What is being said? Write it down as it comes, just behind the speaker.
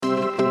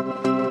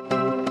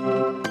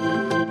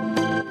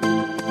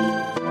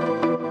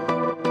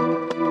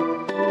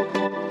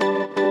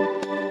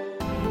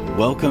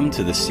Welcome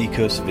to the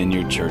Seacoast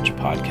Vineyard Church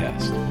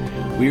podcast.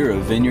 We are a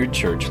vineyard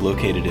church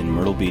located in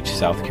Myrtle Beach,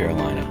 South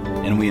Carolina,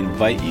 and we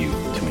invite you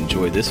to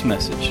enjoy this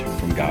message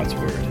from God's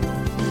Word.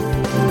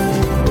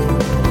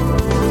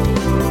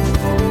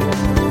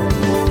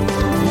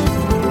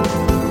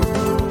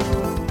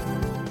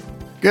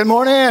 Good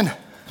morning.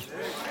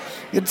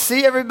 Good to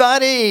see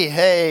everybody.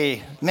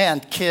 Hey, man,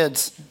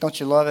 kids, don't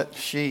you love it?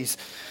 Jeez.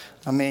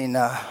 I mean,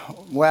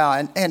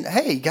 wow. And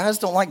hey, guys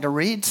don't like to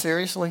read,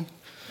 seriously?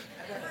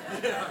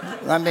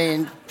 I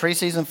mean,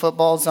 preseason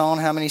football's on.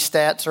 How many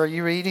stats are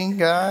you reading,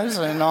 guys?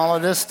 And all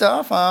of this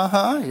stuff?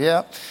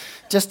 Yep.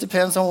 Just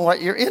depends on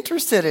what you're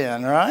interested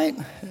in, right?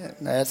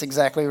 That's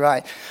exactly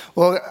right.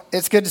 Well,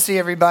 it's good to see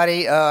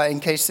everybody. In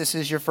case this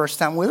is your first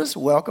time with us,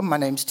 welcome. My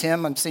name's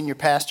Tim. I'm senior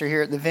pastor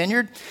here at the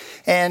Vineyard.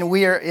 And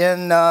we are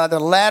in the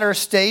latter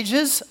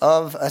stages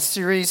of a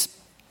series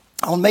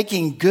on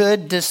making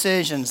good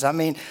decisions. I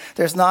mean,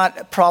 there's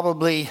not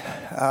probably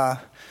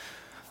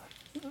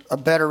a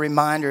better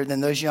reminder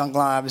than those young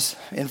lives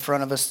in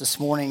front of us this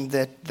morning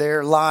that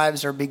their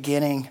lives are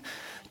beginning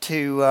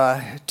to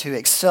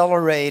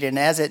accelerate, and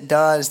as it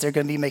does, they're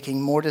going to be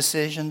making more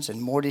decisions and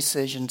more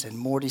decisions and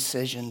more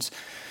decisions,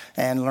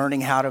 and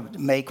learning how to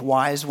make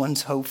wise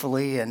ones,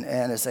 hopefully, and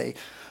as they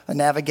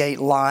navigate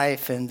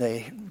life and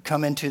they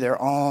come into their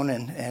own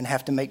and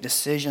have to make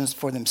decisions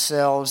for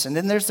themselves. And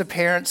then there's the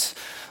parents,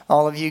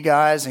 all of you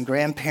guys and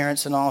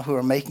grandparents and all who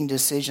are making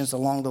decisions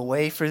along the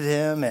way for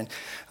them. And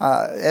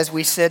as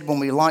we said when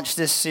we launched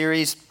this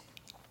series,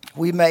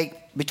 we make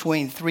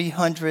between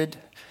 300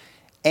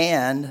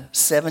 and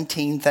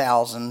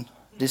 17,000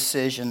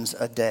 decisions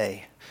a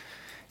day.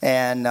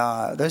 And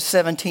those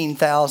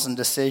 17,000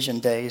 decision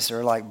days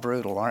are like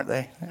brutal, aren't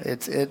they?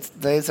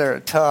 Those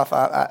are tough.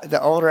 The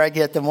older I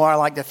get, the more I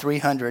like the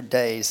 300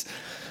 days.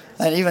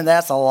 And even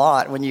that's a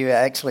lot when you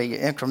actually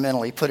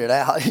incrementally put it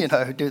out,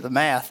 do the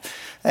math.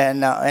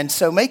 And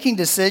so making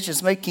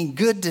decisions, making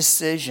good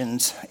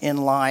decisions in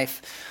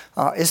life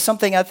is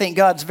something I think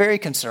God's very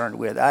concerned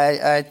with.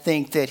 I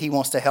think that He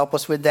wants to help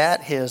us with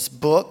that. His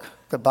book,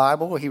 the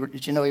Bible,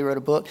 did you know He wrote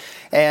a book?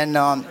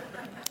 And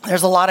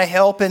there's a lot of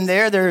help in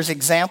there. There's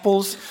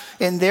examples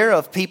in there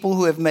of people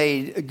who have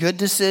made good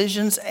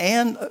decisions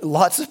and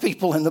lots of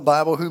people in the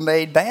Bible who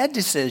made bad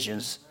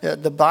decisions.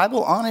 The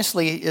Bible,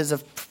 honestly, is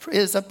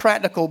a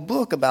practical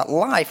book about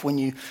life when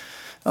you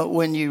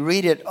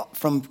read it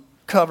from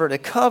cover to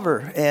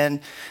cover.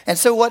 And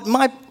so what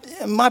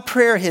my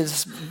prayer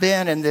has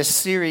been in this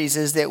series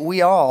is that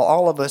we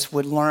all of us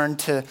would learn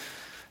to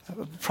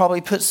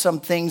probably put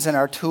some things in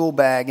our tool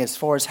bag as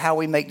far as how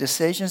we make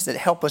decisions that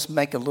help us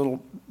make a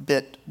little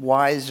bit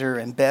wiser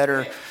and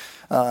better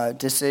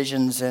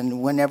decisions.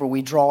 And whenever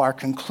we draw our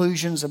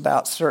conclusions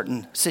about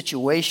certain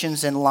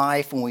situations in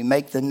life, when we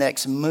make the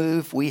next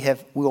move,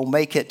 we'll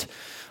make it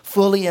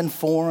fully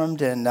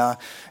informed. And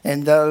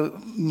though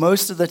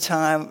most of the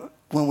time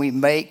when we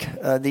make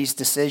these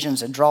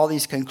decisions and draw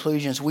these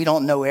conclusions, we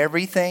don't know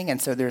everything.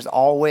 And so there's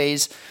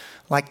always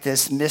like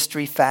this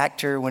mystery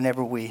factor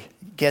whenever we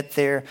get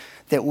there,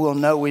 that we'll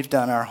know we've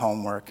done our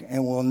homework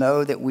and we'll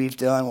know that we've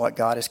done what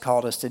God has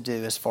called us to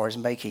do as far as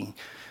making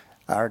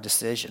our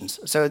decisions.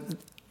 So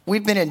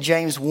we've been in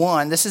James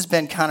 1. This has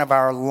been kind of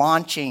our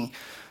launching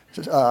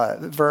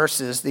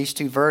verses, these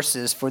two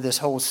verses for this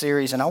whole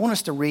series. And I want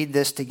us to read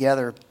this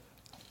together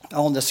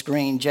on the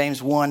screen,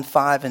 James 1,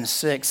 5, and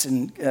 6.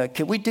 And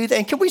can we do that?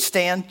 And can we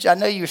stand? I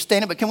know you're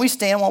standing, but can we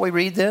stand while we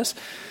read this?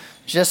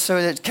 Just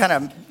so that it kind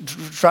of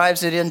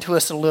drives it into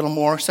us a little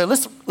more. So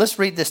let's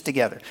read this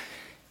together.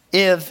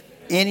 If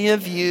any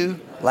of you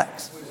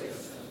lacks.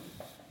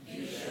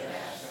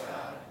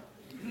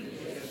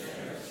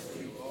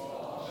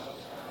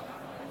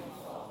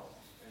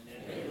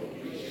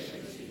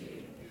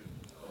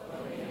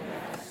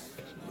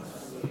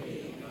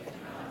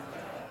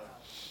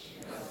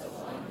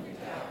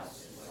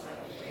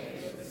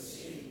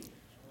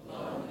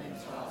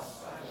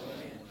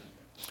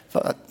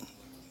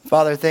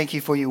 Father, thank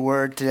you for your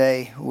word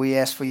today. We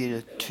ask for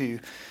you to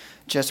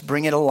just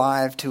bring it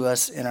alive to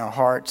us in our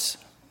hearts.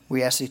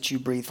 We ask that you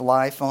breathe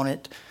life on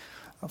it.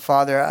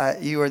 Father,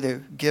 you are the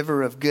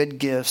giver of good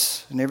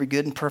gifts, and every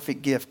good and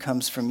perfect gift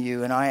comes from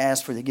you. And I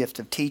ask for the gift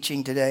of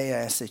teaching today. I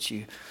ask that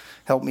you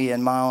help me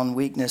in my own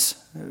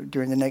weakness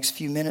during the next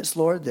few minutes,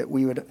 Lord, that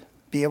we would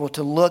be able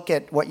to look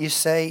at what you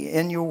say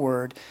in your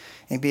word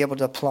and be able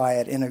to apply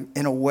it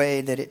in a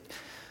way that it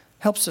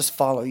helps us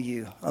follow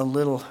you a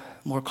little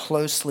more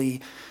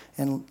closely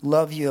and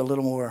love you a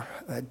little more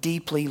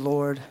deeply,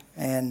 Lord,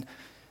 and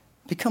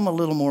become a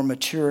little more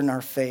mature in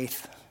our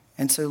faith.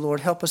 And so,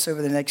 Lord, help us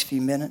over the next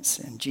few minutes.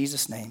 In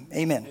Jesus' name,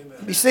 amen.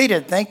 Be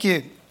seated. Thank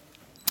you.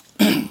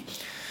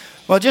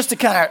 Well, just to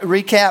kind of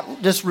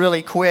recap just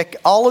really quick,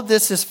 all of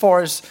this as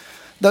far as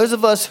those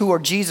of us who are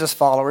Jesus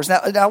followers.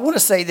 Now I want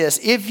to say this.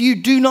 If you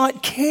do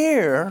not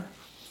care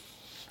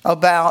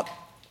about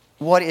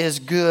what is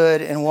good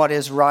and what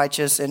is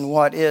righteous and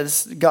what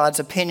is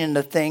God's opinion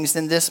of things,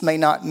 then this may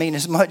not mean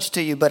as much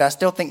to you, but I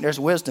still think there's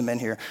wisdom in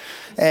here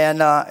and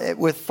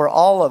for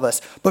all of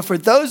us. But for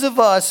those of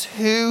us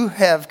who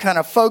have kind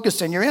of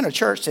focused, and you're in a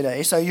church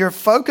today, so you're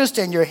focused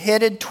and you're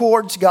headed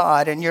towards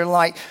God and you're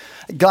like,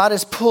 God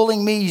is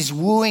pulling me, he's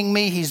wooing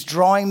me, he's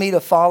drawing me to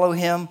follow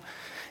him.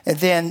 And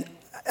then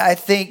I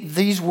think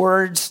these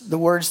words, the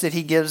words that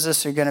he gives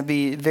us, are going to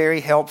be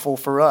very helpful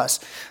for us.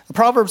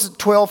 Proverbs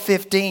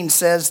 12:15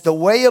 says, the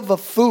way of a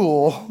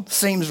fool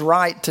seems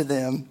right to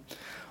them,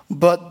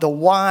 but the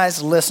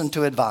wise listen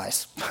to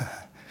advice.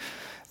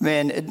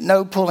 Man,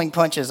 no pulling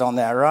punches on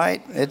that,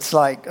 right? It's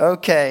like,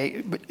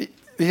 okay,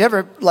 you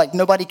ever, like,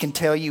 nobody can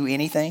tell you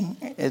anything?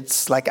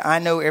 It's like, I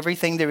know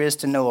everything there is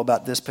to know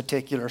about this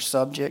particular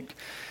subject,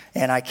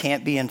 and I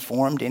can't be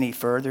informed any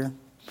further.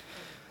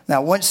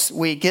 Now, once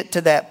we get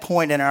to that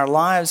point in our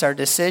lives, our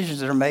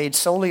decisions are made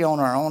solely on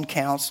our own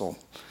counsel.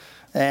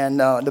 And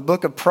the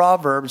book of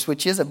Proverbs,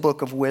 which is a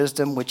book of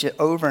wisdom, which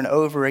over and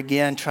over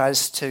again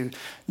tries to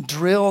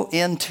drill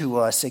into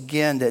us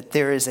again that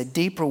there is a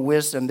deeper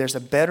wisdom, there's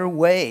a better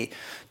way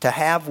to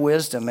have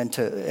wisdom and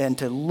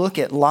to look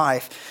at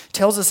life,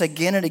 tells us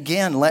again and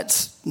again,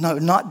 let's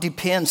not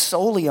depend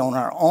solely on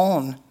our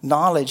own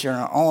knowledge or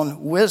our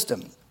own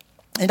wisdom.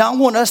 And I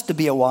want us to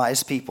be a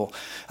wise people.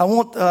 I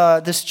want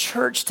this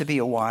church to be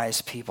a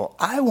wise people.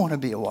 I want to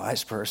be a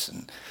wise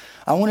person.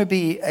 I want to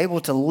be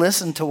able to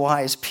listen to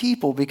wise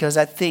people because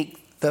I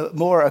think the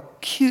more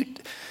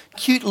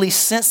acutely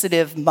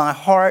sensitive my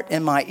heart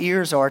and my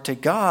ears are to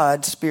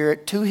God's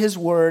Spirit, to his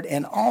word,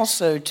 and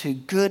also to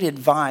good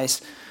advice,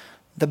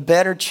 the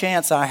better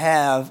chance I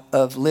have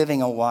of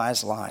living a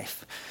wise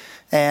life.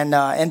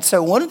 And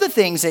so one of the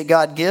things that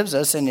God gives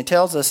us, and it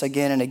tells us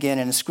again and again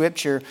in the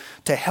Scripture,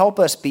 to help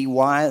us be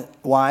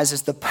wise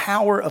is the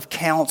power of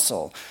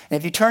counsel. And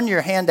if you turn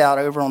your handout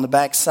over on the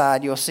back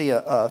side, you'll see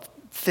a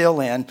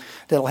fill-in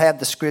that'll have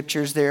the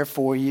Scriptures there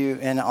for you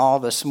and all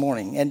this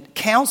morning. And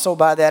counsel,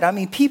 by that, I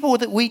mean people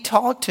that we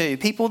talk to,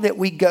 people that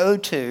we go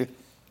to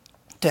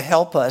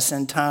help us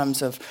in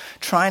times of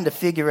trying to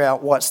figure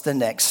out what's the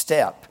next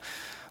step.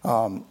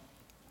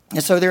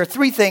 And so there are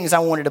three things I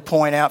wanted to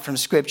point out from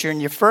Scripture. And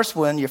your first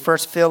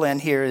fill-in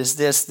here is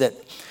this, that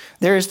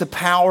there is the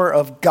power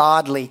of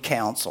godly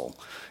counsel.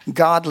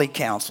 Godly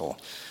counsel.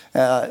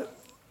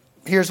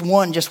 Here's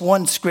just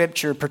one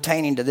Scripture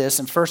pertaining to this.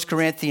 In 1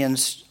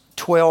 Corinthians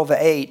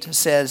 12:8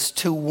 says,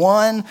 to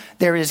one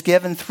there is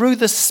given through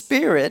the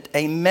Spirit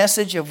a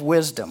message of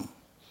wisdom.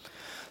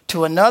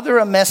 To another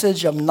a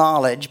message of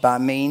knowledge by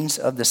means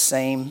of the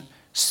same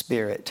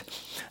Spirit.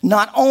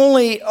 Not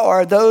only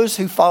are those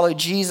who follow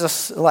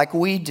Jesus like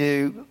we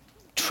do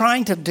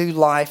trying to do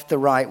life the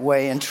right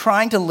way and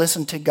trying to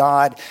listen to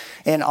God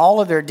in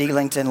all of their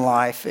dealings in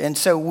life, and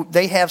so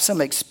they have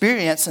some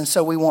experience, and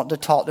so we want to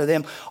talk to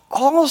them.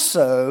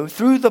 Also,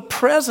 through the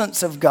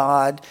presence of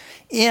God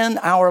in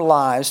our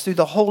lives, through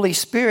the Holy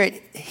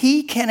Spirit,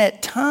 he can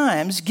at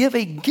times give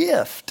a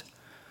gift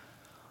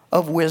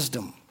of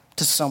wisdom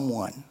to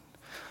someone.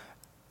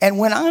 And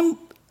when I'm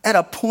at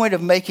a point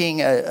of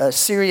making a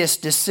serious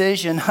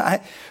decision,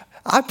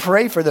 I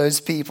pray for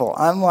those people.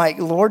 I'm like,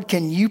 Lord,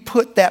 can you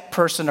put that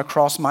person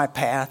across my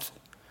path?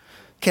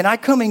 Can I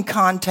come in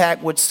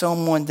contact with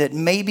someone that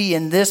maybe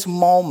in this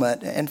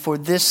moment and for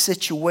this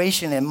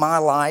situation in my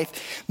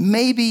life,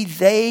 maybe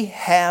they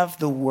have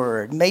the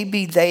word.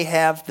 Maybe they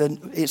have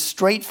it's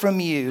straight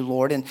from you,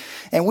 Lord.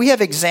 And we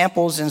have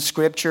examples in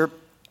Scripture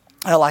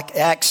like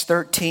Acts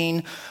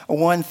 13,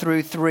 1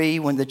 through 3,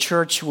 when the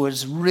church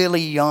was really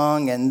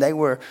young and they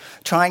were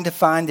trying to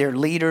find their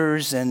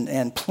leaders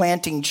and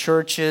planting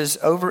churches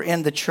over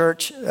in the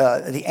church,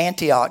 the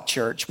Antioch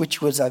church,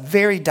 which was a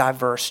very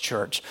diverse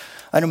church,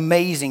 an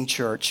amazing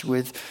church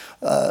with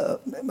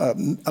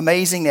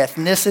amazing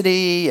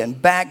ethnicity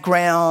and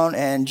background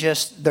and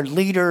just their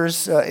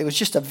leaders. It was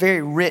just a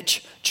very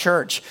rich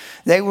church.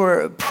 They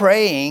were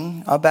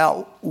praying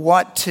about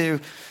what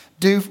to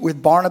do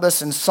with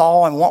Barnabas and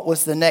Saul and what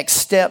was the next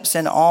steps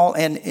and all.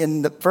 And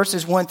in the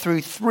verses 1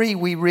 through 3,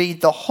 we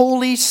read, the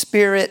Holy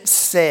Spirit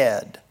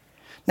said.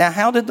 Now,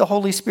 how did the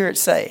Holy Spirit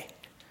say?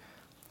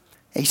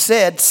 He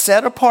said,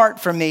 set apart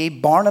for me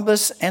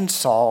Barnabas and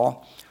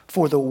Saul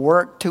for the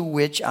work to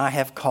which I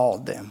have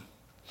called them.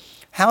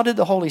 How did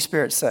the Holy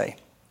Spirit say?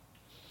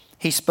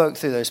 He spoke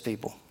through those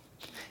people.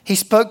 He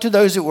spoke to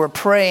those who were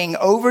praying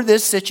over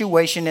this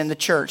situation in the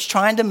church,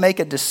 trying to make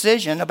a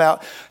decision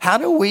about how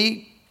do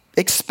we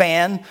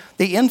expand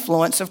the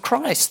influence of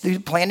Christ through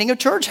planting a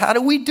church. How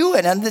do we do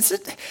it? And this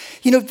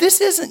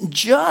isn't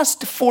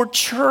just for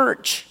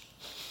church.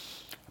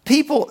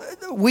 People,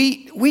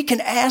 we can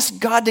ask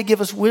God to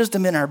give us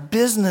wisdom in our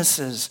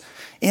businesses,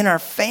 in our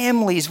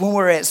families, when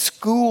we're at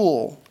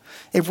school.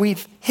 If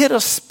we've hit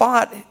a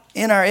spot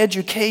in our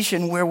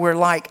education where we're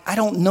like, I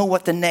don't know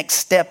what the next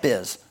step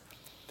is.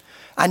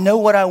 I know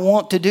what I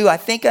want to do. I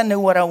think I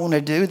know what I want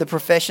to do, the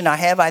profession I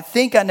have. I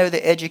think I know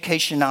the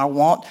education I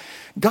want.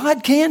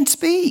 God can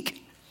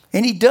speak.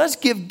 And he does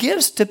give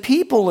gifts to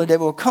people that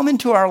will come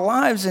into our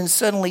lives and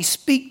suddenly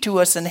speak to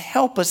us and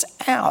help us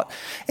out.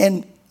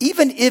 And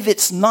even if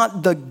it's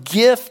not the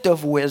gift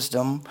of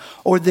wisdom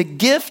or the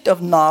gift of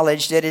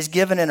knowledge that is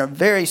given in a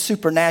very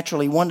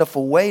supernaturally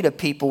wonderful way to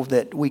people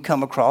that we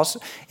come across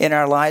in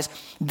our lives,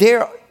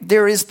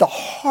 there is the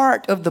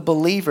heart of the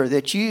believer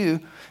that you,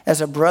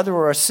 as a brother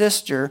or a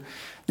sister,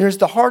 there's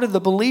the heart of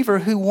the believer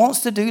who wants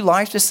to do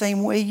life the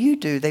same way you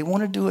do. They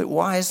want to do it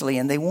wisely,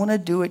 and they want to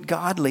do it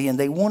godly, and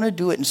they want to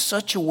do it in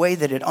such a way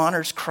that it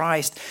honors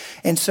Christ.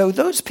 And so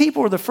those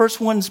people are the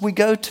first ones we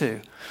go to.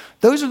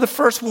 Those are the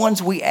first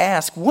ones we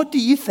ask, what do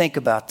you think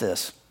about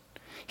this?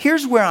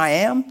 Here's where I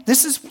am.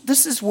 This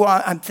is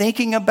what I'm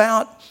thinking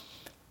about.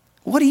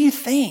 What do you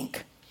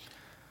think?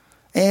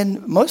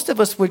 And most of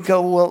us would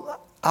go,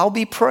 well, I'll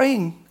be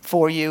praying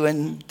for you,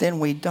 and then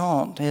we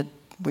don't.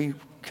 We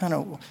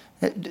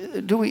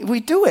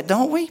do it,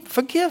 don't we?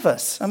 Forgive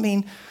us. I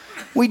mean,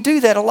 we do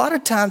that. A lot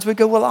of times we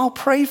go, well, I'll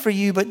pray for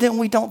you, but then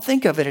we don't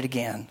think of it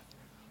again.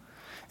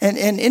 And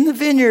in the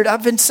Vineyard,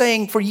 I've been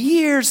saying for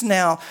years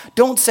now,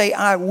 don't say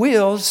I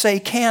will, say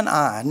can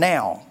I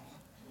now.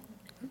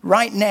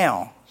 Right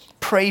now,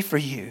 pray for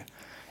you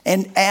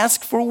and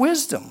ask for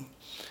wisdom.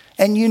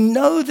 And you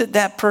know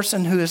that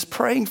person who is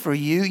praying for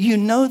you, you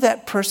know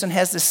that person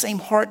has the same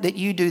heart that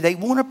you do. They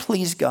want to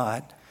please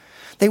God.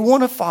 They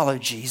want to follow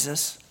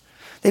Jesus.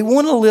 They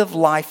want to live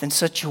life in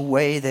such a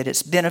way that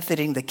it's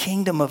benefiting the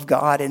kingdom of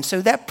God. And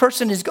so that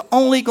person is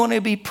only going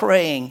to be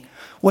praying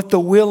what the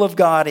will of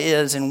God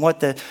is and what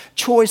the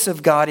choice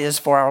of God is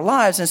for our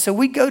lives. And so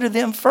we go to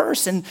them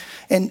first. And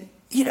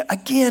you know,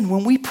 again,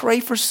 when we pray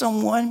for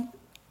someone,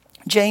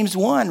 James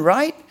 1,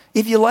 right?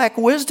 If you lack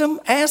wisdom,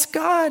 ask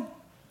God.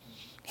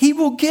 He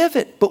will give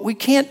it, but we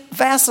can't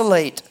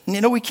vacillate.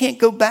 You know, we can't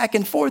go back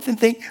and forth and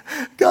think,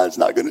 God's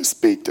not going to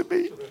speak to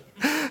me.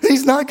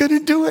 He's not going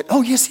to do it.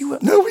 Oh, yes, he will.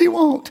 No, he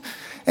won't.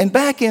 And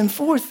back and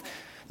forth.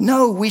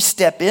 No, we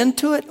step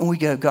into it and we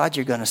go, God,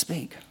 you're going to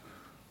speak.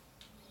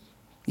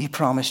 You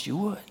promised you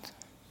would.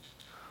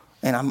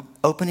 And I'm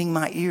opening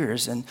my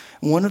ears. And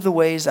one of the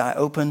ways I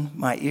open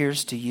my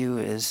ears to you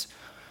is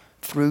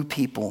through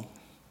people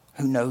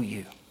who know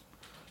you.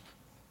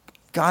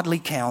 Godly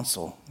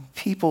counsel.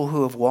 People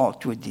who have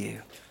walked with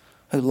you,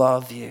 who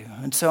love you.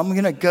 And so I'm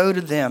going to go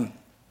to them.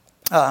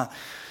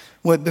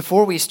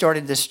 Before we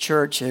started this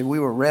church, we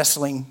were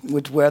wrestling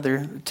with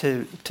whether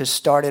to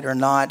start it or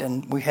not.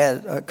 And we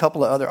had a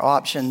couple of other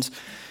options.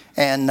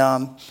 And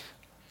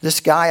this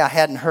guy I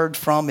hadn't heard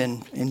from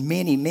in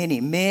many,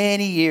 many,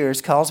 many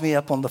years calls me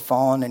up on the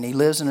phone, and he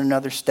lives in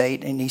another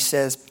state, and he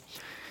says,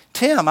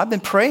 Tim, I've been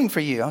praying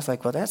for you. I was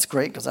like, well, that's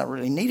great because I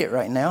really need it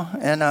right now.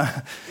 And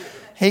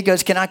he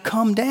goes, can I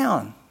come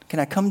down? Can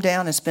I come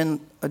down and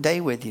spend a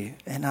day with you?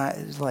 And I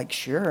was like,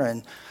 sure.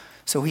 And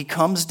so he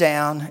comes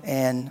down,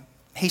 and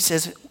he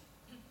says,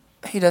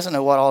 he doesn't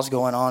know what all's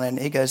going on. And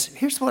he goes,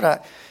 here's what I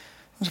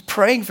was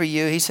praying for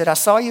you. He said, I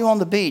saw you on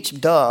the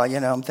beach. Duh, you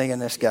know, I'm thinking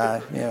this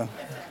guy, you know.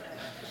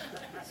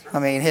 I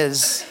mean,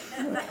 his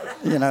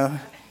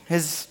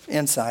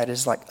insight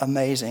is like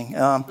amazing.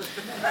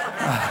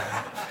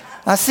 I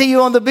see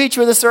you on the beach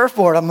with a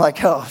surfboard. I'm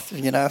like, oh,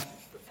 you know,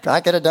 I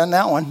could have done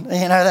that one.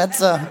 You know,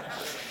 that's,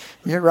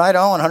 you're right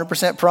on,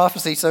 100%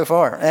 prophecy so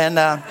far. And,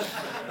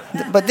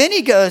 but then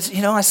he goes,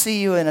 you know, I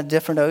see you in a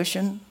different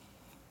ocean.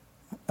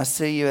 I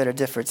see you at a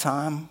different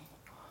time.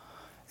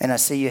 And I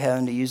see you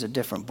having to use a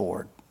different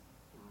board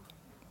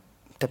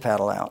to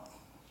paddle out.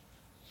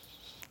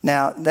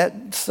 Now,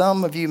 that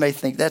some of you may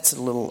think that's a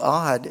little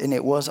odd, and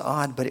it was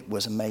odd, but it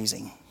was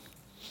amazing.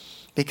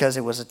 Because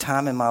it was a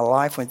time in my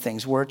life when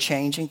things were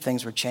changing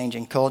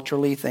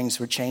culturally, things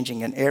were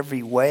changing in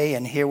every way,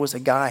 and here was a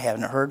guy I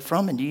haven't heard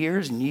from in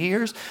years and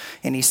years,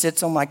 and he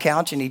sits on my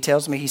couch and he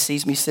tells me he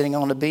sees me sitting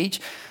on the beach,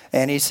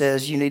 and he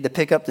says, you need to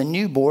pick up the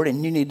new board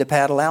and you need to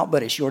paddle out,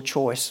 but it's your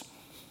choice.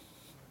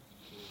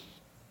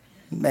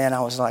 Man,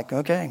 I was like,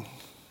 okay,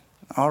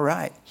 all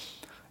right.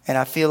 And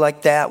I feel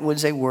like that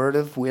was a word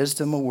of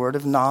wisdom, a word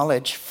of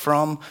knowledge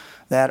from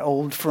that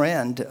old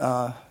friend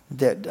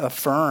that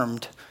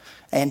affirmed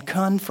and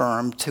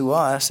confirmed to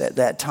us at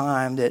that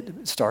time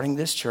that starting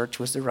this church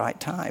was the right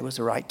time. It was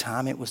the right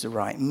time. It was the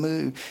right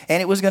move.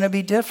 And it was going to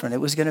be different. It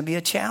was going to be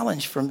a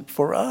challenge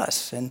for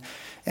us.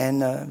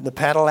 And the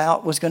paddle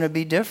out was going to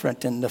be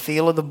different. And the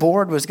feel of the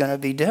board was going to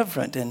be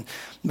different.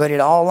 But it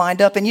all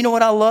lined up. And you know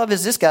what I love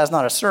is this guy's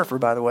not a surfer,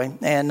 by the way.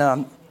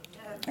 And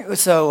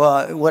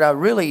so what I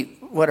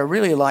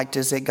really liked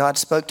is that God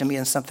spoke to me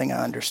in something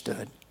I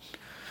understood.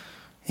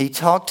 He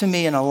talked to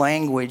me in a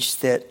language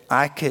that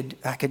I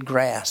could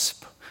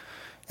grasp.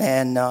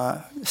 And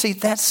see,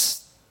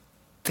 that's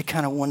the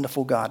kind of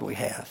wonderful God we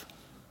have.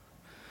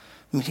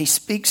 I mean, he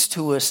speaks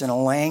to us in a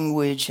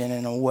language and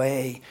in a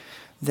way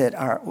that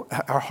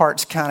our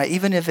hearts kind of,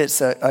 even if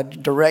it's a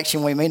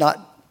direction we may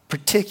not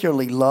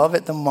particularly love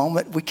at the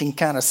moment, we can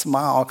kind of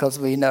smile because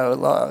we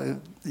know,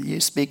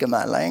 you speak in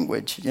my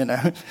language, you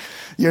know.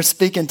 You're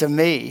speaking to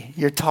me.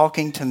 You're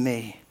talking to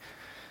me.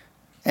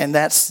 And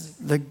that's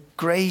the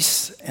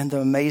grace and the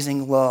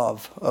amazing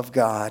love of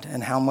God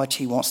and how much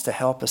he wants to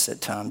help us at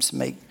times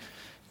make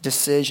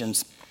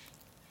decisions.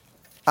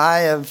 I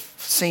have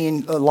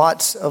seen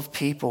lots of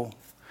people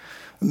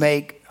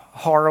make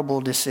horrible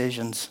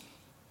decisions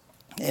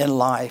in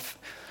life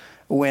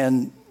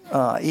when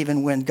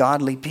even when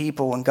godly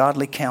people and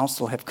godly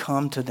counsel have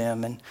come to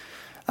them. And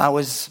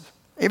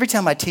every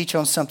time I teach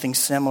on something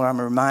similar,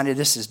 I'm reminded,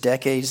 this is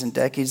decades and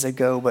decades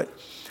ago, but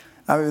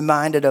I'm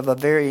reminded of a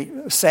very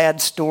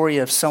sad story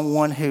of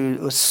someone who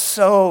was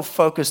so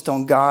focused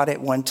on God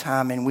at one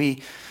time, and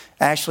we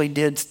actually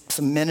did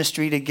some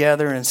ministry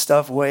together and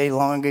stuff way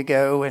long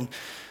ago, and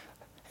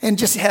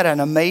just had an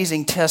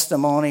amazing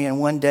testimony.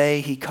 And one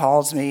day he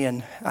calls me,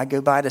 and I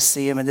go by to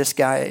see him, and this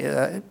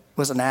guy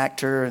was an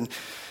actor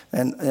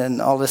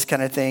and all this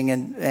kind of thing,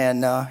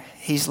 and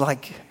he's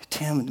like,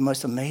 Tim, the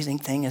most amazing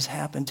thing has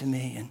happened to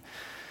me. And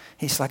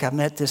he's like, I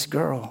met this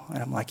girl.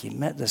 And I'm like, you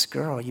met this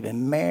girl? You've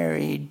been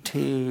married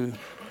to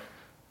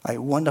a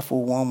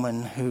wonderful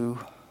woman who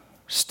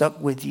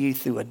stuck with you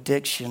through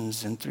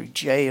addictions and through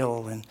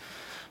jail and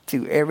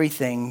through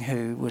everything,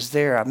 who was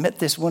there. I met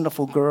this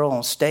wonderful girl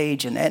on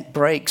stage, and at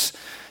breaks,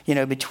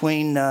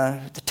 between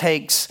the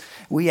takes,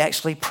 we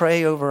actually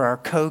pray over our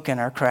Coke and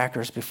our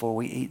crackers before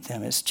we eat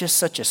them. It's just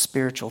such a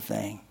spiritual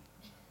thing.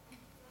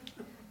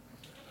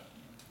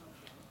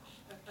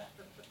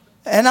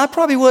 And I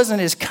probably wasn't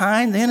as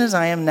kind then as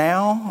I am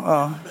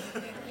now.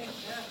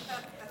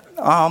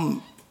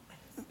 I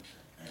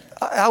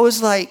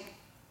was like,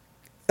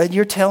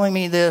 you're telling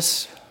me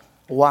this?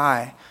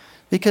 Why?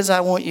 Because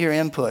I want your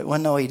input. Well,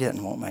 no, he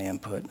didn't want my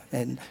input.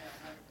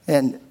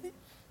 And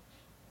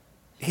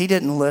he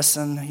didn't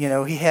listen.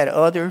 He had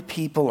other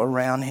people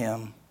around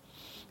him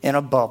in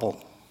a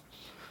bubble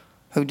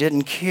who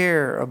didn't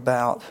care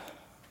about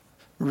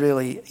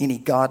really any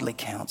godly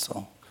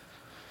counsel.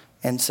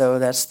 And so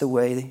that's the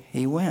way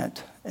he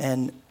went.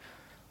 And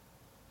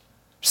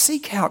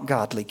seek out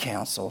godly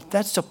counsel.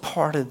 That's a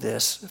part of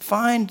this.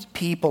 Find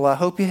people. I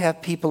hope you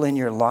have people in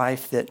your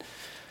life that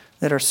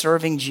are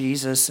serving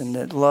Jesus and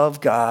that love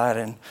God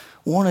and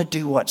want to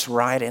do what's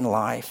right in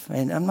life.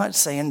 And I'm not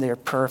saying they're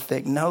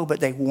perfect, no, but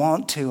they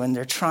want to, and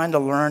they're trying to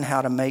learn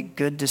how to make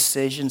good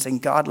decisions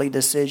and godly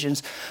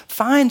decisions.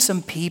 Find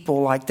some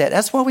people like that.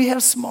 That's why we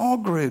have small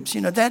groups.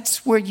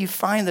 That's where you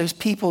find those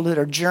people that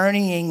are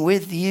journeying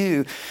with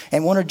you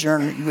and want to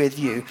journey with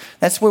you.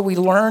 That's where we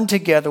learn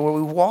together, where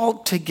we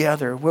walk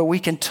together, where we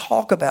can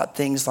talk about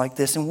things like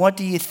this. And what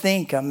do you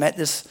think? I'm at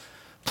this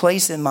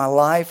place in my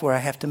life where I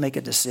have to make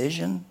a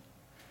decision,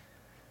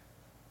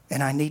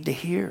 and I need to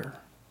hear.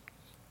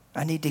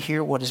 I need to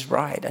hear what is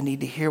right. I need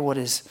to hear what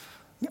is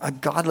a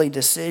godly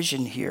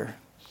decision here.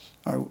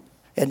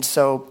 And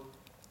so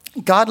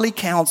godly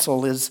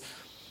counsel is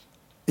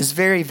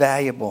very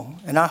valuable.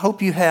 And I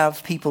hope you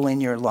have people in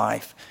your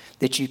life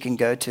that you can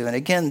go to. And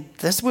again,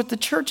 that's what the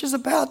church is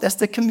about. That's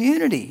the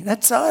community.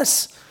 That's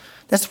us.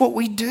 That's what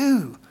we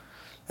do.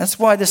 That's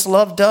why this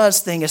Love Does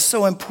thing is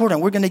so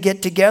important. We're going to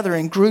get together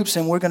in groups,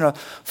 and we're going to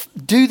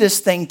do this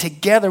thing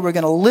together. We're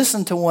going to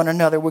listen to one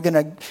another. We're going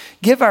to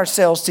give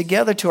ourselves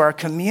together to our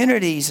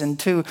communities and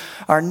to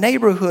our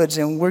neighborhoods,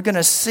 and we're going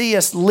to see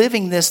us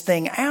living this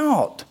thing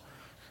out.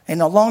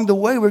 And along the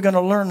way, we're going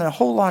to learn a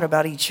whole lot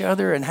about each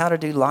other and how to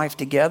do life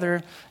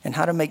together and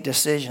how to make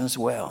decisions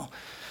well.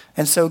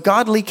 And so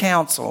godly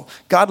counsel.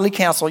 Godly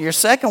counsel. Your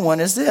second one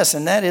is this,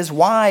 and that is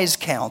wise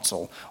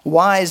counsel.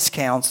 Wise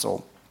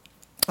counsel.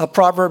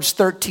 Proverbs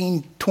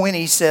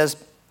 13:20 says,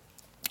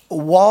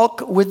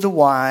 walk with the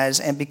wise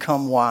and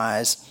become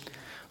wise,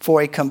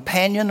 for a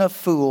companion of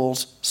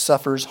fools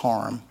suffers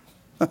harm.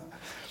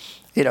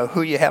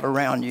 Who you have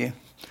around you.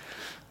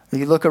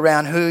 You look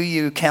around who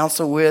you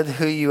counsel with,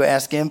 who you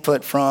ask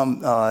input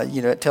from,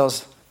 it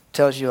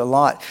tells you a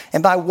lot.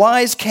 And by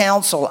wise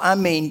counsel, I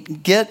mean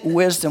get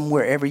wisdom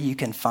wherever you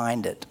can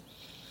find it.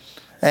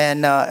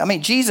 And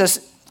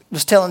Jesus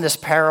was telling this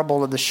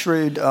parable of the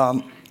shrewd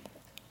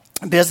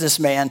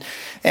businessman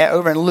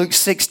over in Luke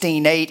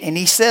 16:8, and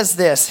he says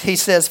this. He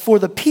says, for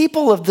the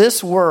people of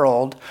this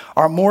world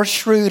are more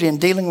shrewd in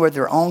dealing with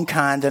their own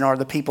kind than are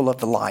the people of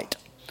the light.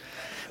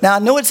 Now, I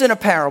know it's in a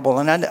parable,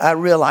 and I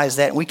realize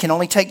that, and we can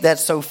only take that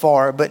so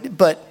far,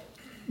 but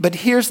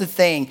here's the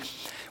thing.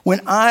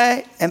 When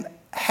I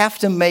have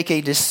to make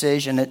a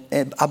decision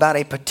about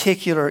a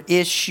particular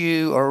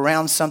issue or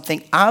around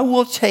something, I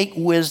will take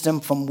wisdom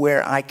from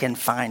where I can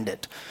find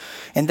it.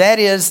 And that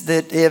is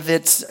that if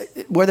it's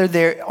whether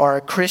they are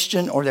a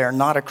Christian or they're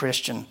not a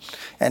Christian,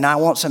 and I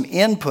want some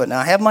input. Now,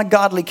 I have my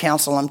godly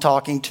counsel I'm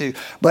talking to,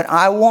 but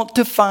I want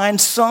to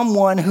find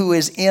someone who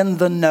is in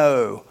the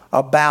know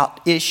about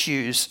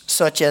issues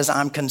such as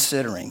I'm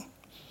considering.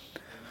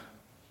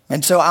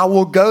 And so I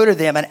will go to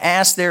them and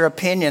ask their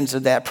opinions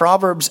of that.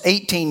 Proverbs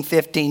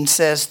 18:15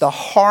 says, the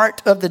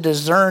heart of the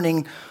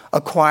discerning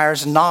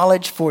acquires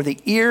knowledge, for the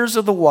ears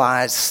of the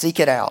wise seek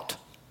it out.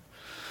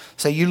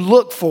 So you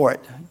look for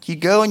it. You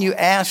go and you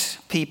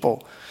ask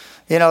people.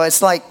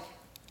 It's like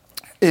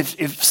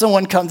if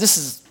someone comes, this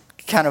is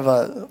kind of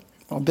a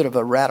bit of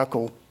a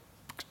radical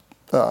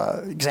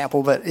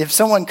example, but if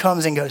someone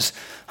comes and goes,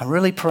 I'm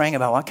really praying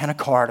about what kind of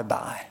car to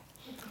buy.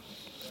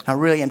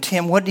 And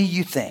Tim, what do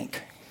you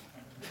think?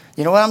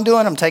 You know what I'm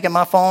doing? I'm taking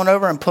my phone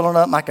over and pulling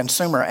up my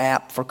consumer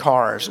app for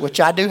cars, which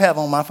I do have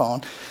on my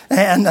phone,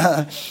 and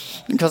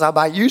because I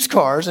buy used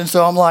cars. And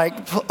so I'm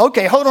like,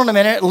 okay, hold on a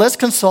minute. Let's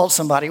consult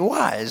somebody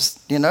wise,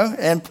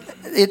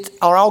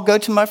 or I'll go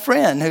to my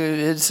friend who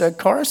is a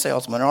car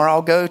salesman, or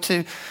I'll go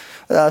to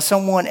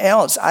someone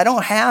else. I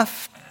don't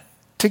have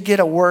to get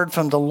a word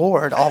from the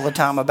Lord all the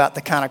time about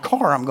the kind of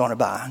car I'm going to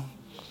buy.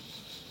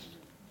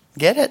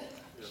 Get it?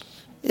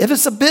 If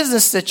it's a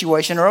business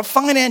situation or a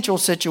financial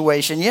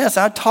situation, yes,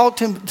 I talk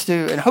to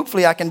and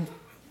hopefully I can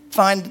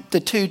find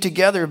the two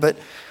together, but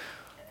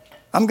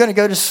I'm going to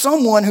go to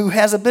someone who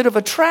has a bit of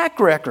a track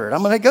record.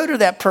 I'm going to go to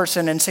that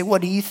person and say,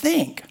 what do you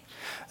think?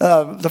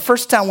 The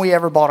first time we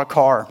ever bought a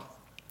car,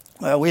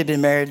 we had been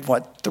married,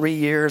 3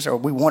 years, or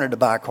we wanted to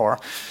buy a car.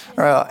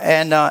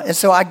 And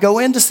so I go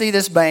in to see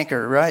this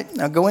banker, right?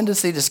 I go in to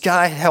see this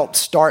guy who helped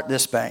start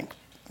this bank.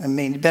 I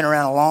mean, he'd been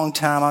around a long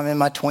time. I'm in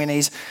my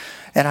 20s.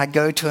 And I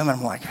go to him, and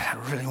I'm like, I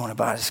really want to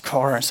buy this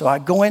car. And so I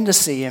go in to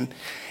see him,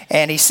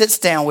 and he sits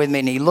down with me,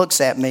 and he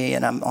looks at me,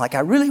 and I'm like, I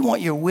really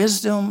want your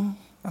wisdom.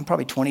 I'm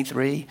probably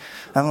 23.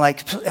 I'm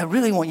like, I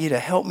really want you to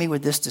help me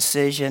with this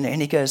decision.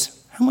 And he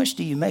goes, how much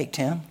do you make,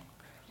 Tim?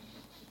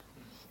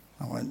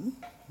 I went,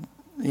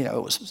 it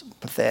was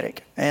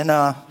pathetic. And,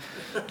 I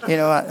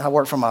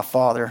worked for my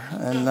father.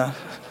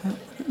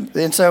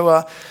 And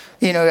so,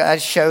 I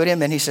showed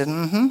him, and he said,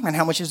 mm-hmm. And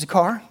how much is the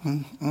car?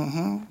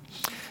 Mm-hmm.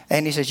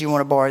 And he says, you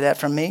want to borrow that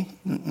from me?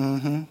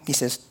 Mm-hmm. He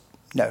says,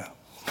 no.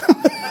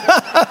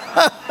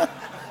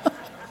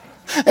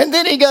 And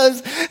then he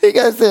goes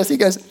this. He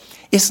goes,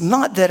 it's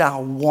not that I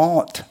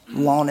want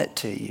it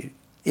to you.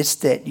 It's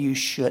that you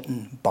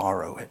shouldn't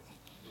borrow it.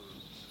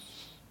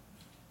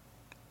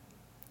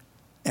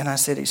 And I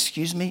said,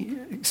 excuse me,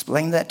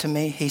 explain that to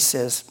me. He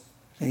says,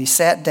 and he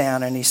sat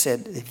down and he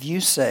said, if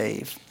you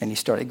save, and he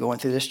started going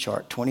through this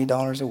chart,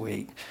 $20 a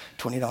week,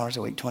 $20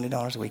 a week,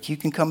 $20 a week, you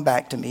can come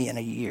back to me in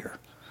a year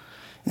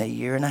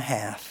and a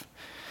half,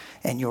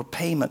 and your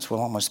payments will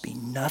almost be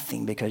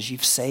nothing because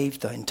you've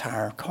saved the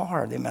entire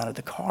car, the amount of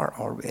the car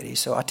already.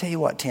 So I tell you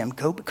what, Tim,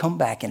 come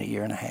back in a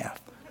year and a half,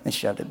 and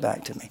shoved it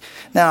back to me.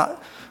 Now,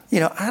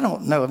 I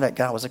don't know if that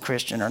guy was a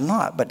Christian or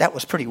not, but that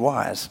was pretty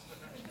wise,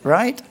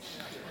 right?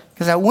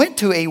 Because I went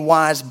to a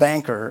wise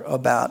banker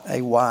about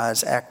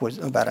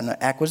an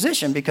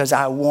acquisition because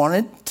I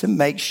wanted to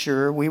make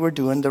sure we were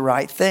doing the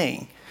right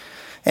thing.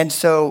 And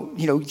so,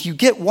 you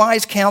get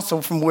wise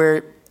counsel from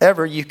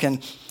wherever you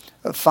can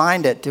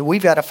find it.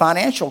 We've got a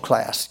financial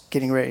class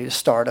getting ready to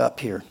start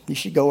up here. You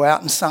should go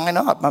out and sign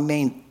up. I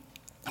mean,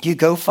 you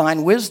go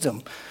find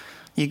wisdom.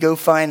 You go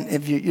find,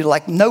 if you're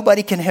like,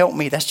 nobody can help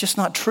me. That's just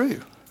not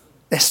true.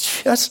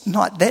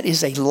 That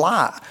is a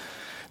lie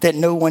that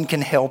no one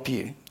can help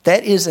you.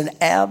 That is an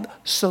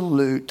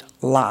absolute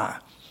lie.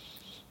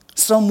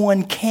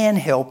 Someone can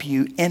help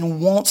you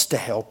and wants to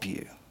help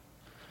you.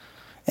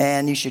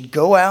 And you should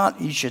go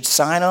out, you should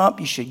sign up,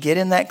 you should get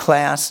in that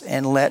class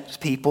and let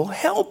people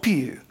help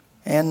you.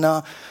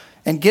 And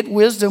get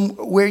wisdom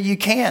where you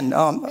can.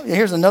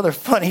 Here's another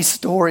funny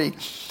story.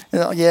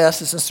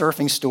 Yes, it's a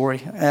surfing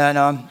story. And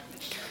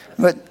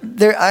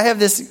I have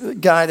this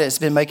guy that's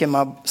been making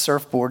my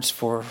surfboards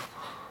for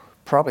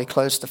probably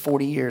close to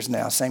 40 years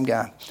now, same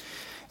guy.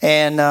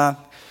 And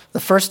the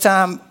first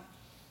time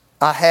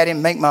I had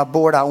him make my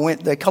board,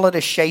 they call it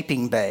a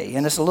shaping bay.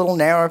 And it's a little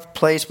narrow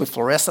place with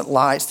fluorescent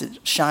lights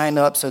that shine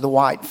up so the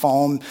white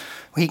foam,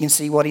 he can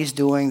see what he's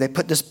doing. They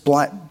put this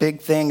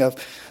big thing of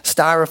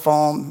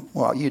styrofoam,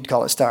 well, you'd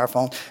call it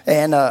styrofoam,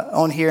 and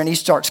on here, and he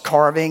starts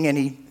carving, and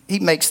he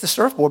makes the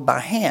surfboard by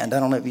hand.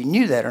 I don't know if you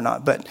knew that or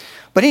not, but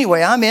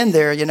anyway, I'm in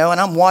there, and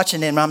I'm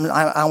watching him.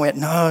 I went,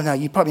 no,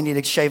 you probably need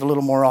to shave a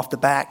little more off the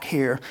back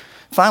here.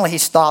 Finally, he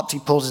stops. He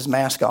pulls his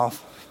mask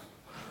off.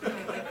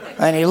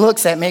 And he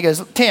looks at me and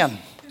goes, Tim,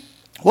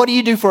 what do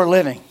you do for a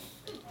living?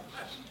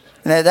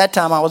 And at that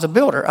time, I was a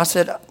builder. I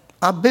said,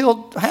 I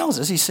build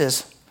houses. He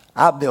says,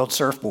 I build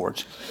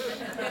surfboards.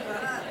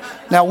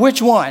 Now,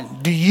 which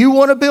one? Do you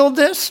want to build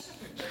this?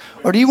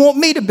 Or do you want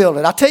me to build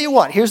it? I'll tell you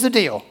what, here's the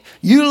deal.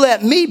 You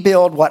let me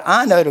build what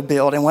I know to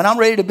build, and when I'm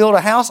ready to build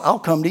a house, I'll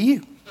come to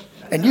you.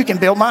 And you can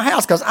build my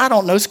house, because I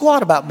don't know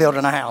squat about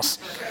building a house.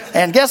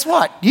 And guess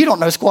what? You don't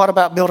know squat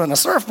about building a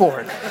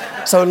surfboard.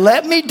 So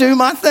let me do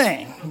my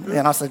thing.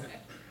 And I said,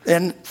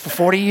 and for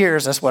 40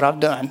 years, that's what I've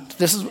done.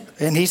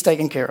 And he's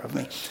taking care of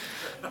me.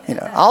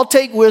 I'll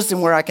take wisdom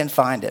where I can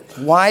find it.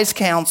 Wise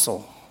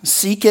counsel.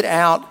 Seek it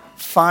out.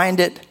 Find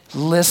it.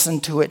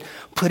 Listen to it.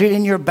 Put it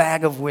in your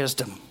bag of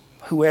wisdom,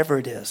 whoever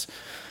it is,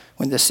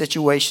 when the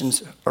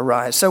situations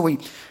arise. So we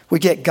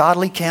get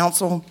godly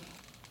counsel.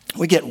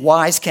 We get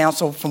wise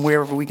counsel from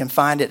wherever we can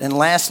find it. And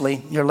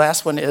lastly, your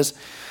last one is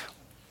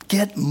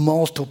get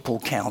multiple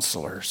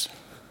counselors.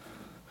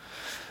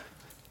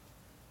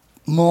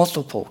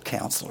 Multiple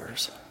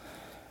counselors.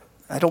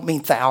 I don't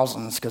mean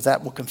thousands, because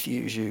that will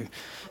confuse you.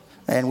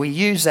 And we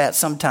use that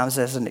sometimes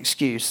as an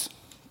excuse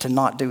to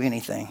not do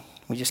anything.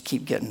 We just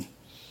keep getting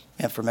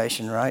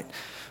information, right?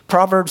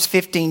 Proverbs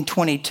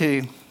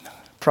 15:22.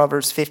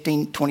 Proverbs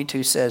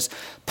 15:22 says,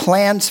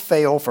 plans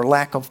fail for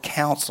lack of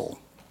counsel,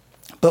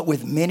 but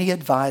with many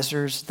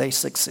advisors they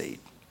succeed.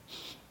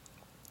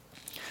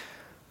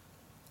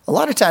 A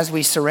lot of times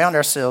we surround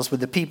ourselves with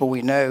the people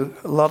we know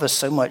love us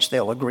so much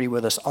they'll agree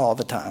with us all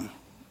the time.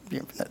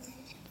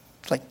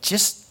 It's like,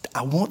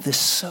 I want this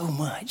so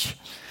much.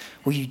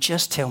 Will you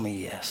just tell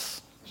me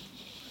yes?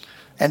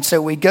 And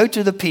so we go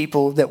to the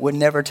people that would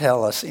never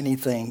tell us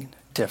anything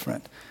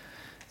different.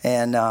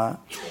 And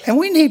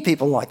we need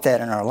people like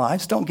that in our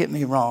lives. Don't get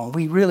me wrong.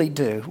 We really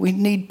do. We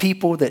need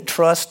people that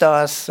trust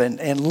us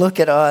and look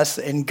at us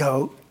and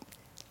go,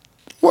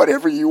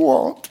 whatever you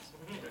want,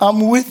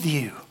 I'm with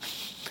you.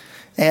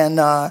 And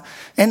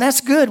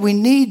that's good. We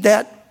need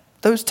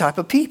those type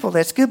of people.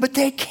 That's good. But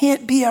they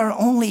can't be our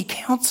only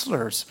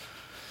counselors.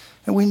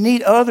 And we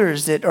need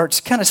others that are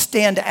kind of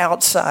stand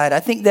outside. I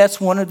think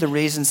that's one of the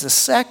reasons. The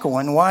second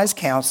one, wise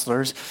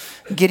counselors,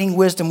 getting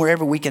wisdom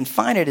wherever we can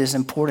find it, is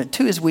important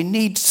too, is we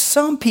need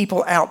some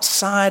people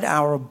outside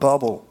our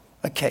bubble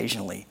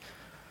occasionally.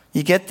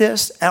 You get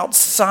this?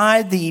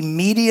 Outside the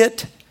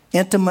immediate,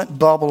 intimate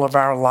bubble of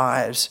our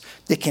lives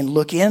that can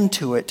look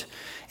into it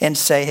and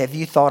say, have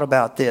you thought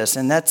about this?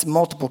 And that's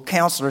multiple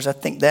counselors. I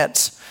think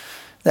that's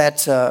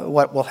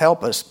what will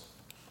help us.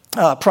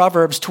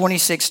 Proverbs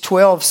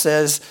 26:12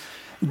 says,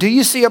 do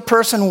you see a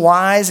person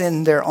wise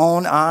in their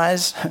own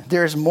eyes?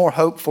 There is more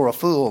hope for a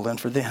fool than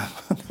for them.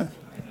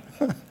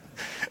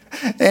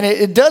 And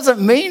it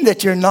doesn't mean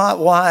that you're not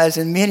wise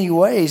in many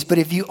ways, but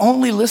if you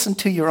only listen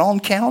to your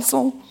own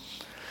counsel,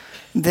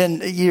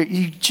 then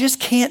you just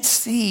can't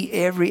see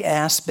every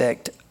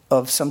aspect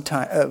of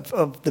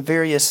the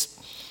various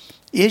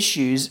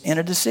issues in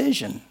a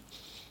decision,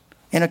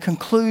 in a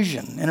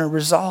conclusion, in a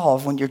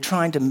resolve when you're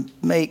trying to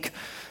make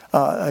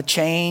a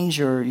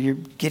change or you're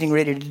getting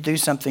ready to do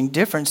something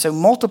different. So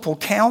multiple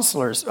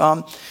counselors.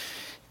 And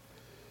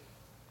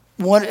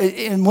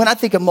when I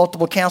think of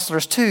multiple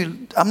counselors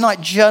too, I'm not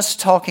just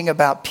talking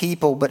about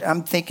people, but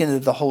I'm thinking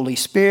of the Holy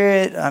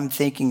Spirit. I'm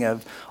thinking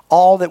of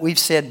all that we've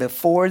said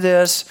before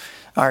this,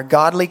 our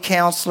godly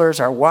counselors,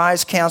 our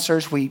wise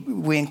counselors.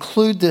 We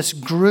include this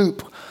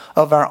group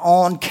of our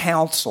own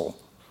counsel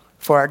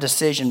for our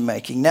decision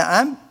making. Now,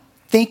 I'm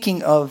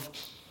thinking of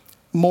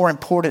more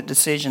important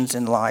decisions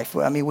in life.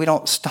 I mean, we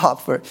don't stop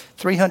for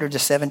 300 to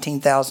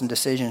 17,000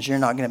 decisions. You're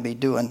not going to be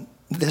doing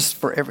this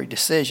for every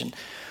decision.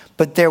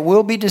 But there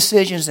will be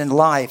decisions in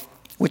life,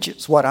 which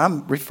is what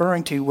I'm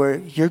referring to, where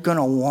you're going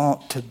to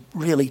want to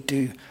really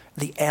do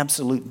the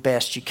absolute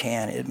best you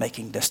can at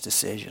making this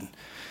decision.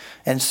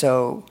 And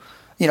so,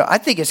 I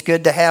think it's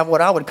good to have what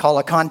I would call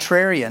a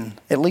contrarian,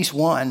 at least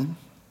one,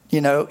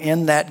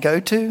 in that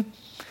go-to.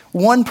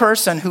 One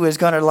person who is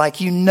going to,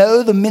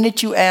 the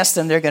minute you ask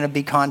them, they're going to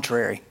be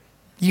contrary.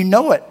 You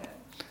know it.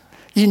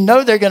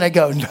 They're going to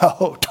go,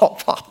 no,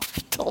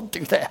 don't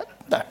do that.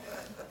 No.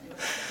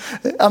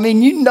 I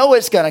mean,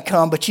 it's going to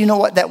come, but you know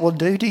what that will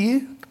do to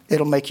you?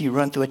 It'll make you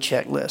run through a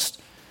checklist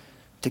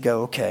to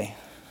go, okay,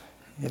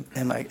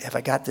 have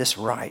I got this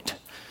right?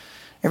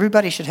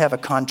 Everybody should have a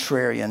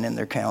contrarian in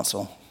their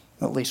counsel,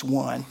 at least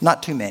one.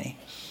 Not too many.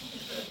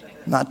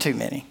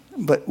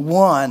 But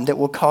one that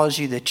will cause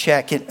you to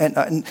check it.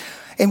 And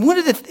one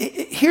of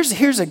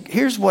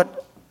here's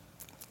what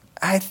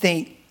I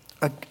think.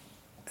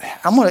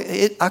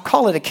 I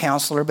call it a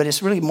counselor, but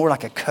it's really more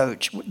like a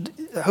coach.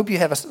 I hope you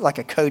have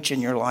a coach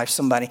in your life,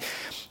 somebody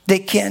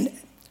that can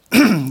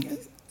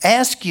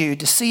ask you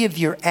to see if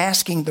you're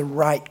asking the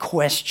right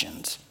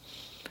questions.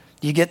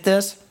 Do you get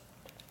this?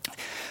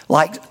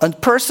 Like a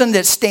person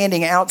that's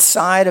standing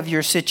outside of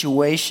your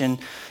situation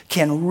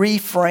can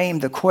reframe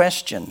the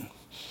question.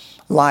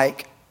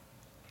 Like,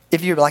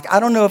 if you're like,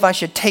 I don't know if I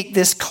should take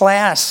this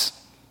class.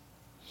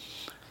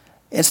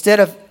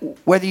 Instead of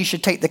whether you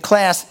should take the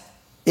class,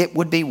 it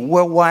would be,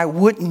 well, why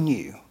wouldn't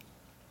you?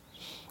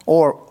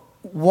 Or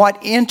what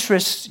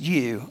interests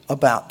you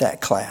about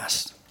that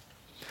class?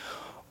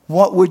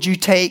 What would you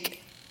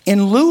take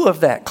in lieu of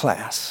that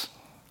class?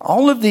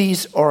 All of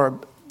these are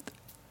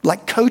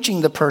like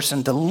coaching the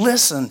person to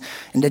listen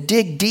and to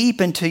dig deep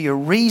into your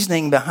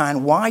reasoning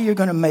behind why you're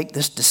going to make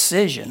this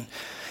decision.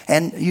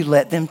 And you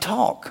let them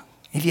talk.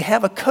 If you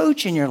have a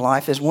coach in your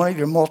life as one of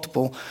your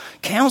multiple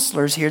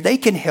counselors here, they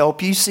can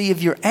help you see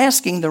if you're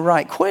asking the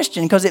right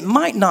question, because it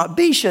might not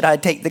be, should I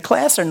take the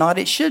class or not?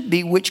 It should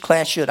be, which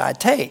class should I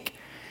take?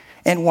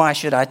 And why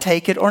should I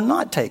take it or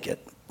not take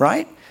it,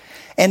 right?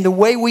 And the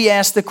way we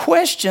ask the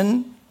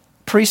question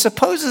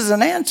presupposes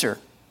an answer.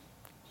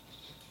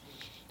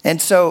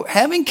 And so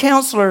having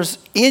counselors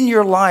in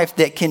your life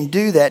that can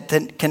do that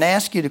can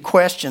ask you the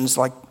questions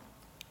like,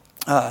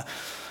 well,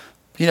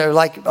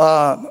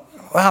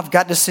 I've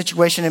got this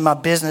situation in my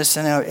business,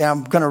 and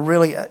I'm going to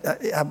really,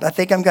 I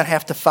think I'm going to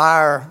have to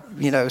fire,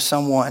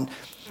 someone.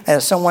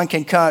 Someone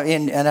can come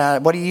in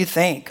and what do you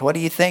think? What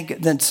do you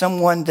think? Then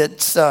someone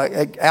that's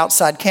an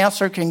outside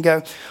counselor can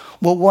go,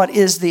 well, what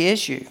is the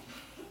issue?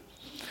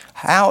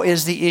 How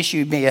is the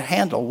issue being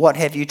handled? What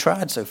have you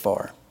tried so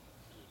far?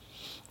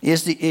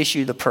 Is the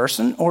issue the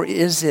person, or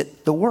is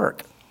it the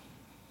work?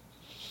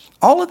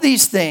 All of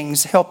these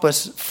things help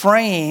us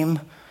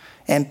frame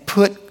and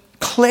put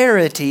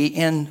clarity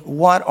in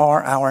what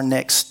are our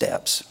next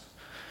steps.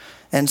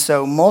 And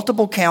so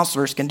multiple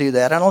counselors can do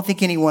that. I don't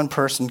think any one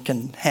person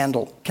can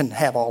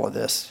have all of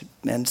this.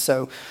 And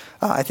so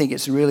I think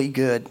it's really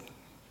good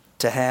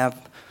to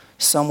have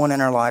someone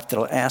in our life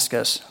that'll ask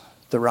us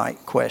the right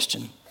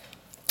question.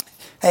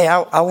 Hey,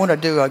 I want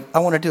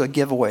to do a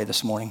giveaway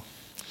this morning.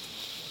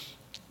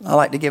 I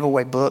like to give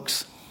away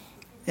books,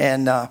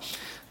 and now,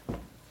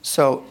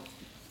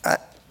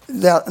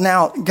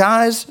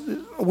 guys,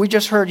 we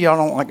just heard y'all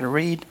don't like to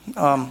read,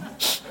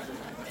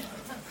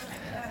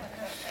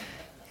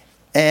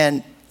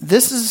 and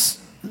this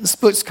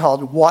book's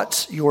called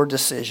 "What's Your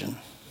Decision?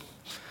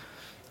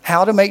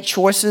 How to Make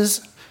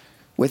Choices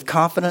with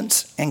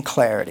Confidence and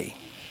Clarity."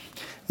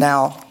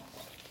 Now,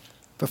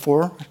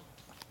 before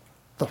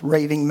the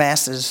raving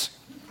masses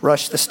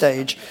rush the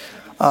stage,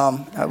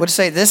 I would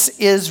say this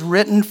is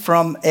written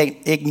from an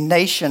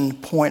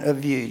Ignatian point of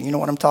view. You know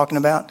what I'm talking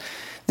about?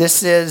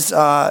 This is,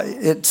 how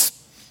can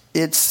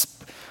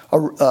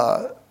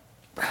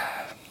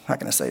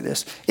I say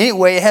this?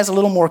 Anyway, it has a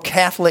little more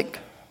Catholic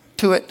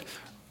to it,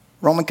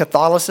 Roman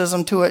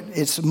Catholicism to it.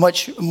 It's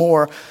much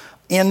more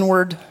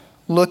inward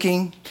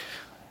looking.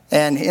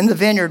 And in the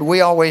Vineyard,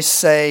 we always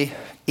say,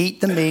 eat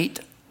the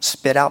meat,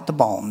 spit out the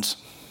bones.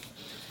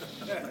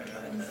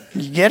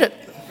 You get it?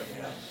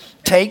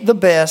 Take the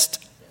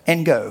best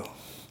and go.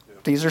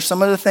 These are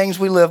some of the things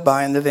we live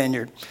by in the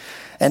Vineyard.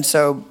 And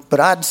so, but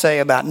I'd say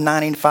about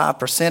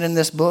 95% in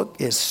this book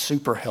is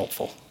super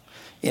helpful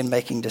in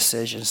making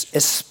decisions,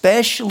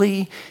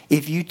 especially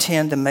if you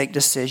tend to make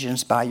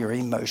decisions by your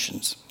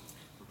emotions.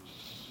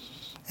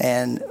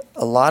 And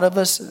a lot of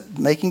us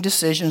making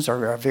decisions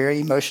are a very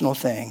emotional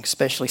thing,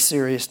 especially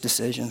serious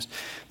decisions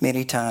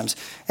many times.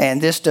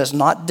 And this does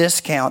not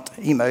discount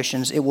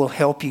emotions. It will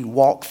help you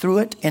walk through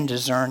it and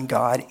discern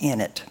God in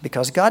it,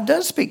 because God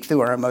does speak through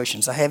our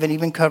emotions. I haven't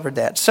even covered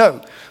that.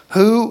 So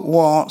who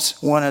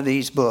wants one of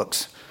these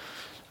books?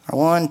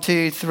 1,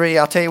 2, 3.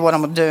 I'll tell you what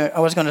I'm going to do. I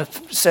was going to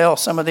sell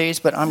some of these,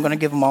 but I'm going to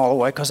give them all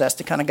away because that's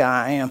the kind of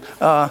guy I am.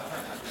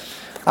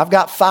 I've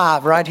got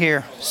 5 right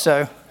here.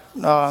 So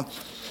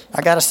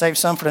I got to save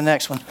some for the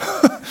next one.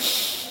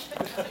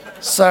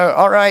 So,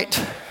 all right.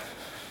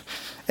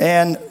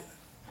 And,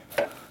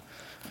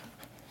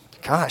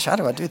 gosh, how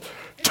do I do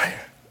that?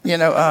 You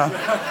know,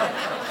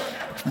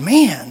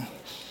 man.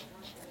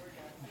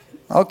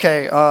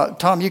 Okay,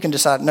 Tom, you can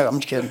decide. No, I'm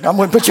just kidding. I'm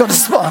going to put you on the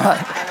spot.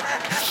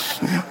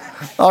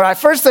 All right,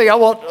 first thing I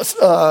want,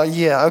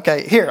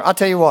 okay. Here, I'll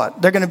tell you what.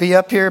 They're going to be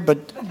up here,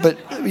 but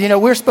you know,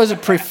 we're supposed to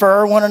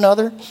prefer one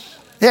another.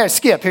 Yeah,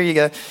 Skip, here you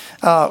go.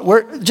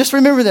 Just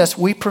remember this.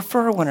 We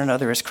prefer one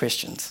another as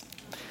Christians.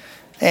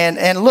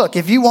 And look,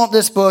 if you want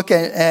this book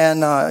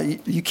and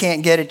you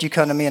can't get it, you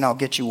come to me and I'll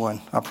get you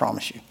one. I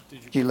promise you.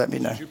 You let me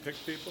know. Did you pick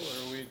people,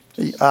 or are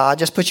we? I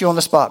just put you on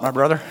the spot, my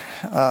brother.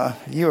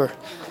 You are.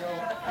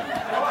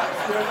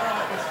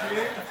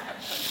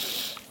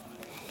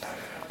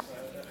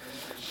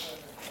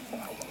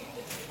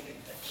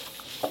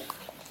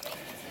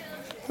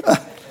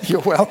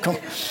 You're welcome.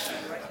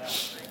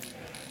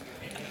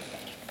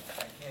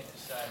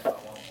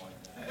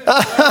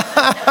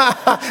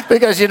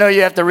 Because you know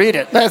you have to read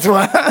it. That's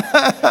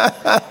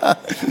why.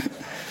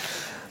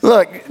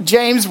 Look,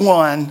 James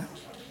 1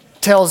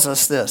 tells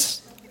us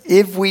this.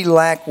 If we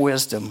lack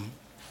wisdom,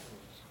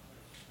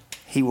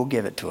 he will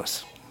give it to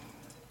us.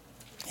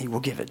 He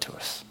will give it to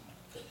us.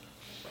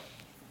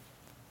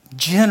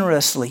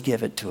 Generously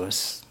give it to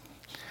us.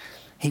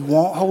 He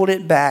won't hold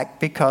it back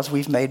because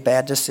we've made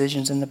bad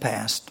decisions in the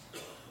past.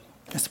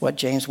 That's what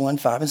James 1,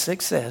 5, and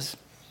 6 says.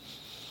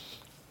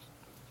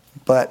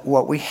 But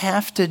what we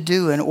have to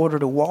do in order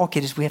to walk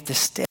it is we have to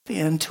step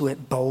into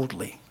it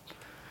boldly,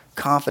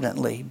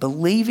 confidently,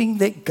 believing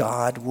that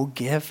God will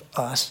give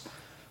us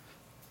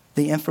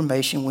the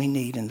information we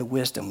need and the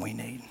wisdom we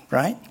need,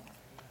 right?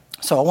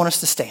 So I want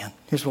us to stand.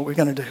 Here's what we're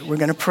going to do. We're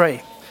going to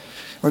pray.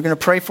 We're going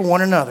to pray for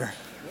one another.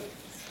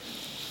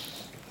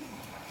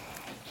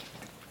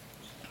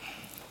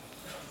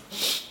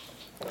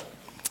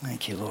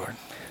 Thank you, Lord.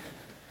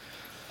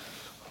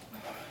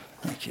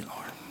 Thank you, Lord.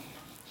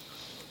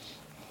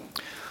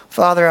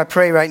 Father, I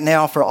pray right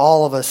now for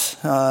all of us.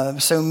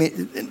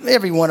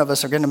 Every one of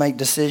us are going to make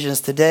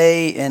decisions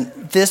today and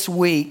this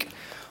week.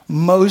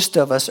 Most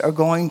of us are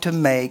going to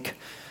make.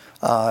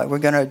 We're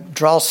going to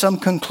draw some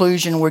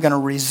conclusion. We're going to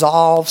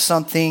resolve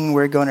something.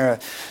 We're going to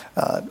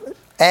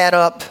add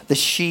up the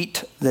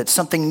sheet that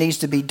something needs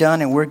to be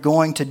done, and we're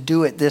going to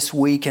do it this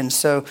week. And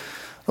so,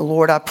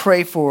 Lord, I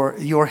pray for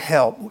your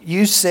help.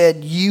 You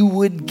said you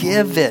would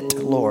give it,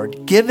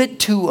 Lord. Give it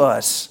to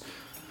us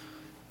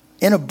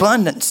in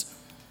abundance.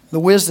 The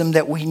wisdom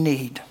that we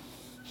need.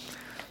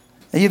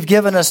 You've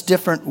given us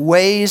different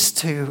ways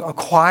to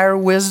acquire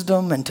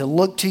wisdom and to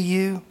look to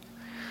you.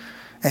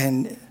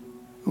 And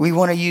we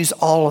want to use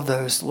all of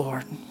those,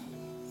 Lord.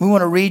 We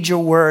want to read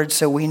your word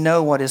so we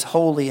know what is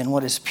holy and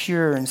what is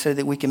pure, and so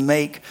that we can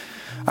make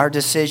our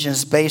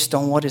decisions based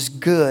on what is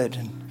good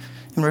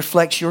and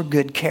reflects your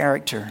good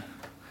character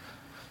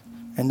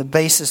and the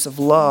basis of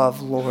love,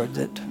 Lord,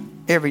 that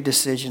every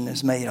decision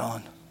is made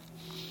on.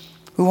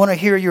 We want to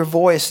hear your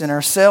voice in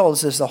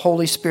ourselves as the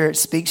Holy Spirit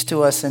speaks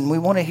to us, and we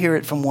want to hear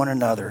it from one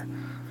another.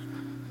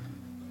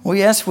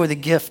 We ask for the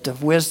gift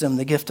of wisdom,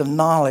 the gift of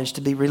knowledge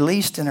to be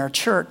released in our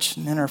church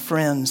and in our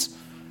friends,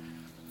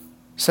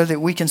 so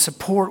that we can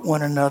support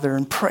one another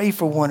and pray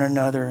for one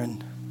another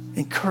and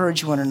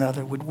encourage one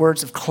another with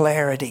words of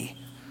clarity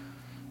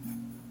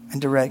and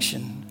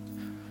direction.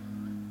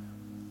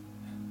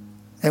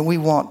 And we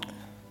want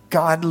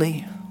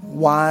godly,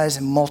 wise,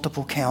 and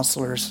multiple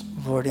counselors,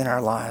 Lord, in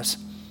our lives.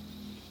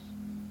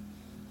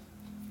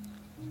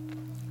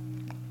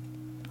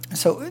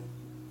 So,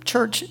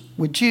 church,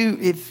 would you,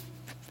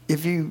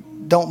 if you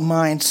don't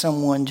mind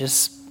someone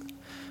just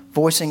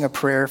voicing a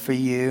prayer for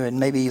you and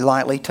maybe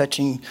lightly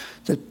touching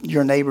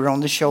your neighbor on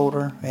the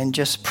shoulder and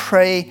just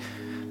pray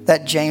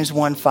that James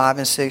 1, 5,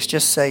 and 6,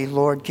 just say,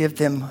 Lord, give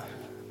them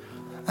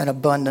an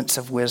abundance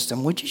of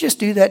wisdom. Would you just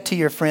do that to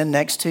your friend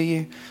next to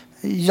you?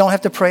 You don't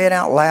have to pray it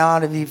out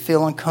loud if you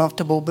feel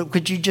uncomfortable, but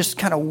could you just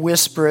kind of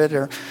whisper it,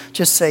 or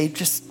just say,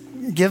 just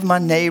give my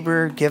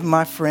neighbor, give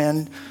my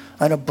friend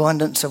an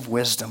abundance of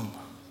wisdom.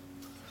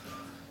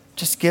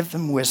 Just give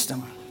them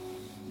wisdom.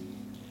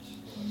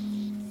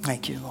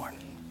 Thank you, Lord.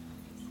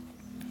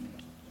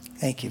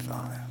 Thank you,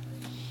 Father.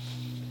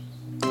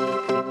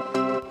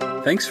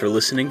 Thanks for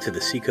listening to the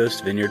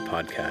Seacoast Vineyard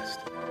Podcast.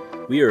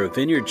 We are a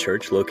vineyard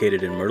church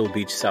located in Myrtle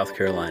Beach, South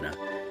Carolina,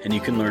 and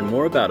you can learn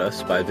more about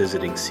us by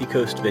visiting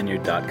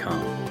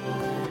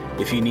seacoastvineyard.com.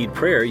 If you need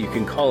prayer, you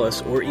can call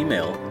us or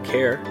email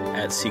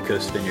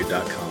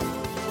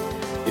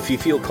care@seacoastvineyard.com. If you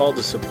feel called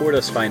to support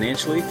us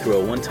financially through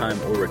a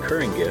one-time or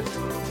recurring gift,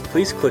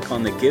 please click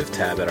on the Give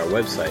tab at our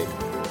website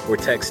or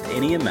text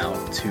any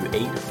amount to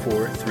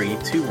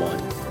 84321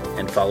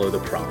 and follow the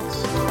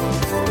prompts.